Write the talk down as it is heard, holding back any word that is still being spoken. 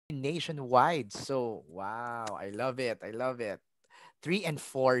nationwide. So, wow, I love it. I love it. 3 and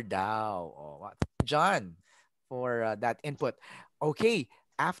 4 daw. Oh, what? John, for that input. Okay,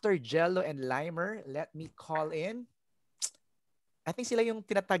 after Jello and Limer, let me call in. I think sila yung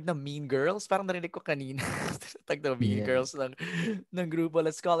tinatag na Mean Girls. Parang narinig ko kanina. Tinatag na Mean Yeah. Girls ng grupo.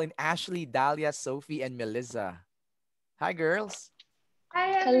 Let's call in Ashley, Dahlia, Sophie, and Melissa. Hi, girls.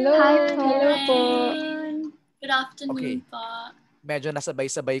 Hi, Hello. everyone. Hello po. Good afternoon Okay. po. Medyo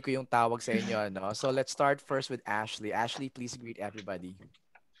nasabay-sabay ko yung tawag sa inyo, no? So let's start first with Ashley. Ashley, please greet everybody.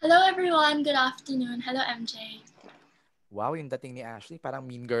 Hello, everyone. Good afternoon. Hello, MJ. Wow, yung dating ni Ashley, parang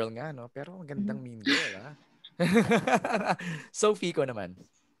mean girl nga, no? Pero magandang mean girl, ha? Sophie ko naman.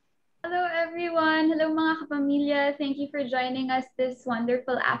 Hello everyone. Hello mga kapamilya. Thank you for joining us this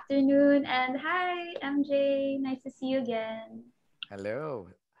wonderful afternoon. And hi, MJ. Nice to see you again. Hello.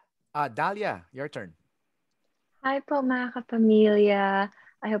 Dahlia, your turn. Hi po mga kapamilya.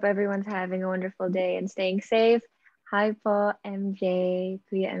 I hope everyone's having a wonderful day and staying safe. Hi po, MJ.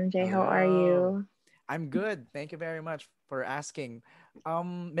 Kuya MJ, how are you? I'm good. Thank you very much for asking.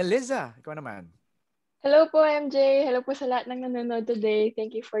 Melissa, ikaw naman. Hello po, MJ. Hello po sa lahat ng nanonood today.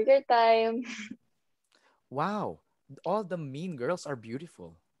 Thank you for your time. Wow, all the mean girls are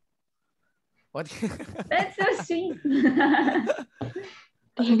beautiful. What? That's so sweet.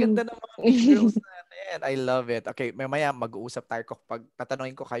 Ang ganda ng mga mean girls natin. I love it. Okay, mamaya mag-uusap tayo pag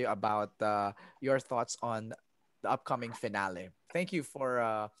tatanungin ko kayo about your thoughts on the upcoming finale. Thank you for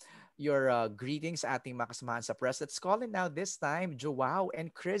your greetings sa ating mga kasamahan sa press. Let's call in now this time, Joao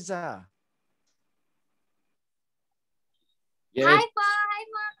and Kriza. Yes. Hi po! Hi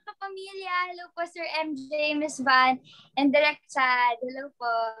mga kapamilya! Hello po Sir MJ, Miss Van, and Direct Chad. Hello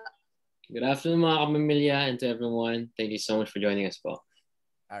po. Good afternoon mga kapamilya and to everyone. Thank you so much for joining us po.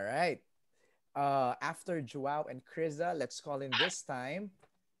 All right. After Joao and Kriza, let's call in this time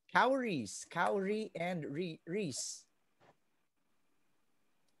Kauri and Reese.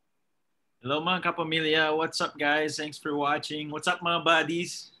 Hello mga kapamilya. What's up guys? Thanks for watching. What's up mga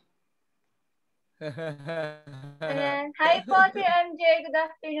buddies? Hi po, si MJ. Good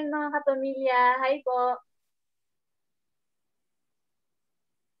afternoon mga kapamilya. Hi po.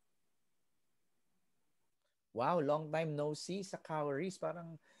 Wow, long time no see sa Cowries.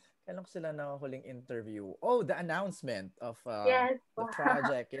 Parang kailan ko sila na huling interview. Oh, the announcement of Yes. the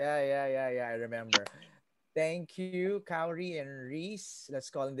project. Yeah, I remember. Thank you, Cowrie and Reese. Let's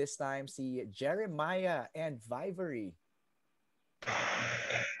call in this time si Jeremiah and Vivery.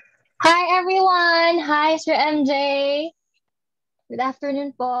 Hi everyone! Hi Sir MJ! Good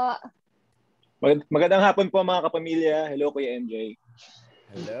afternoon po. Magandang hapon po mga kapamilya. Hello Kuya MJ.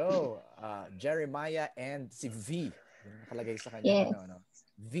 Hello, Jeremiah and si V. Nakalagay sa kanya ano.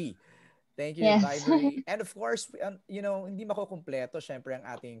 V. Thank you, Vivery. And of course, hindi makukumpleto syempre ang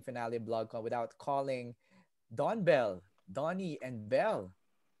ating finale vlog ko without calling DONBELLE, Donny and Belle.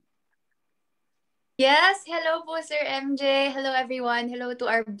 Yes, hello po Sir MJ. Hello everyone. Hello to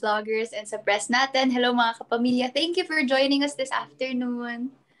our vloggers and sa press natin. Hello mga kapamilya. Thank you for joining us this afternoon.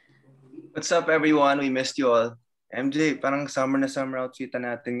 What's up everyone? We missed you all. MJ, parang summer na summer outfitan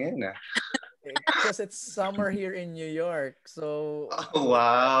natin ngayon Because it's summer here in New York. So oh,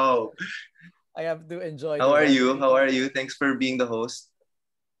 wow. I have to enjoy. How are you? How are you? Thanks for being the host.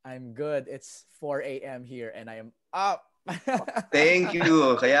 I'm good. It's 4 a.m. here and I am up. Thank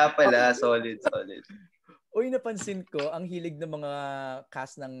you. Kaya pala, solid. Uy, napansin ko, ang hilig ng mga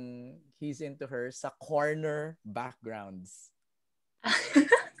cast ng He's Into Her sa corner backgrounds.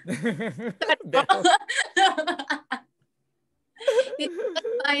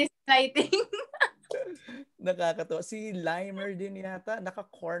 Exciting. Nakakatawa. Si Limer din yata,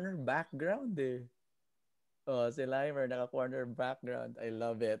 naka-corner background eh. Oh, si Limer, naka-corner background. I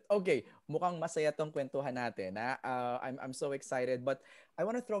love it. Okay, mukhang masaya tong kwentuhan natin. I'm so excited. But I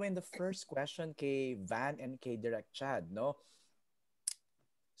want to throw in the first question kay Van and kay Direct Chad, no?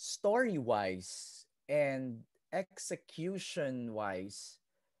 Story-wise and execution-wise,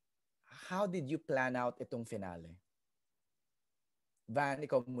 how did you plan out itong finale? Van,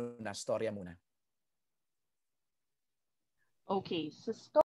 ikaw muna. Storya muna. Okay, so